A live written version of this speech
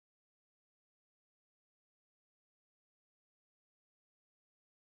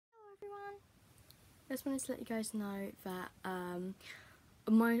Everyone, I just wanted to let you guys know that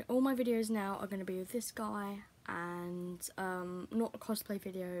all my videos now are going to be with this guy, and not cosplay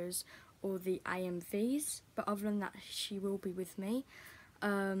videos or the AMVs, but other than that she will be with me.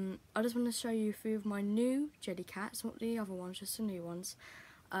 I just want to show you a few of my new Jellycats, not the other ones, just the new ones.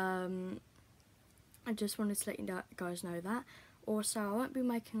 I just wanted to let you guys know that. Also, I won't be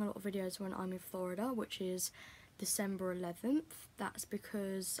making a lot of videos when I'm in Florida, which is December 11th. That's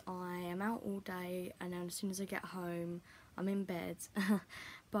because I am out all day, and then as soon as I get home I'm in bed.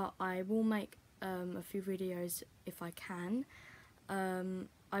 But I will make a few videos if I can.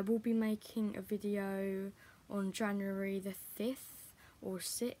 I will be making a video on January the 5th or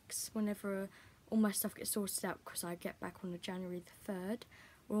 6th, whenever all my stuff gets sorted out, because I get back on the January the 3rd.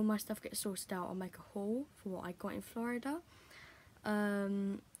 When all my stuff gets sorted out, I'll make a haul for what I got in Florida.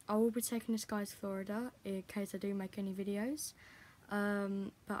 I will be taking this guy to Florida in case I do make any videos.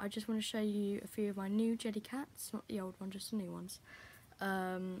 But I just want to show you a few of my new Jellycats, not the old one, just the new ones.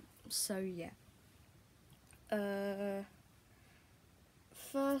 So yeah.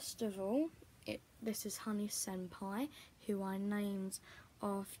 First of all, this is Honey Senpai, who I named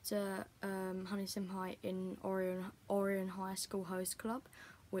after Honey Senpai in Orion High School Host Club,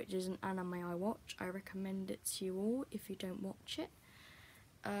 which is an anime I watch. I recommend it to you all if you don't watch it.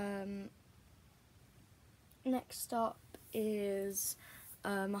 Next up is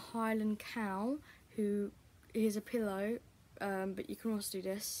a Highland cow, who is a pillow, but you can also do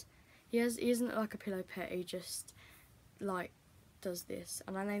this. He isn't like a pillow pet, he just like does this,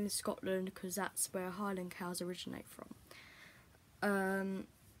 and I named it Scotland because that's where Highland cows originate from.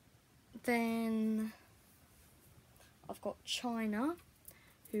 Then I've got China,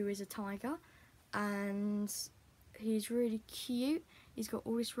 who is a tiger, and he's really cute. He's got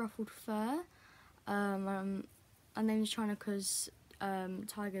all this ruffled fur. I named China because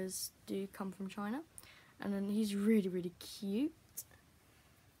tigers do come from China, and then he's really cute.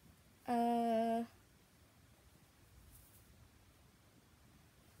 I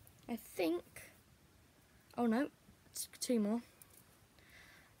think, oh no, it's two more.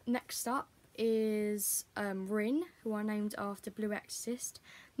 Next up is Rin, who I named after Blue Exorcist.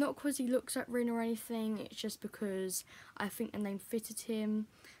 Not because he looks like Rin or anything, it's just because I think the name fitted him.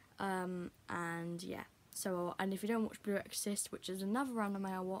 And yeah, so, and if you don't watch Blue Exorcist, which is another anime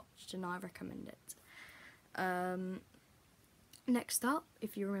I watched, then I recommend it. Next up,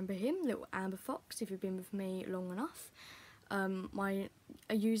 if you remember him, Little Amber Fox, if you've been with me long enough. My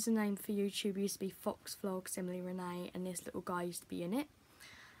username for YouTube used to be Fox Vlogs Emily Renee, and this little guy used to be in it.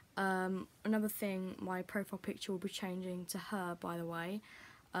 Another thing, my profile picture will be changing to her, by the way,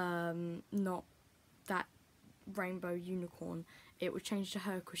 not that rainbow unicorn. It will change to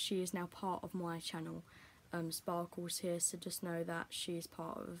her because she is now part of my channel. Sparkle's here, so just know that she is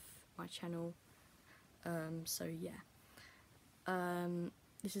part of my channel. So yeah.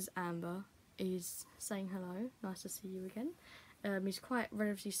 This is Amber. He's saying hello, nice to see you again. He's quite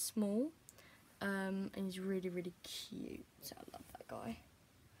relatively small, and he's really cute. So I love that guy.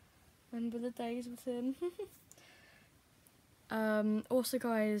 Remember the days with him. Also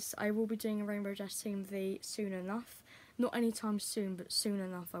guys, I will be doing a Rainbow Dash Team V soon enough. Not anytime soon, but soon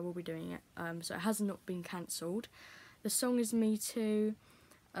enough I will be doing it. So it has not been cancelled. The song is Me Too,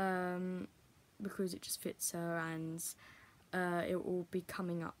 because it just fits her, and it will be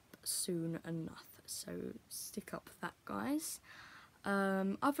coming up soon enough. So stick up for that, guys.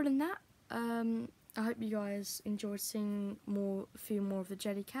 Other than that, I hope you guys enjoyed seeing a few more of the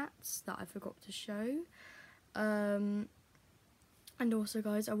Jellycats that I forgot to show. And also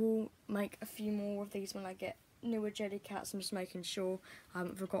guys, I will make a few more of these when I get newer Jellycats. I'm just making sure I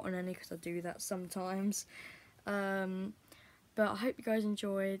haven't forgotten any, because I do that sometimes. But I hope you guys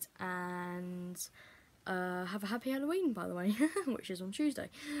enjoyed, and have a happy Halloween, by the way, which is on Tuesday.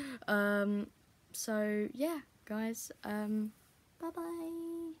 So yeah guys, bye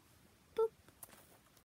bye.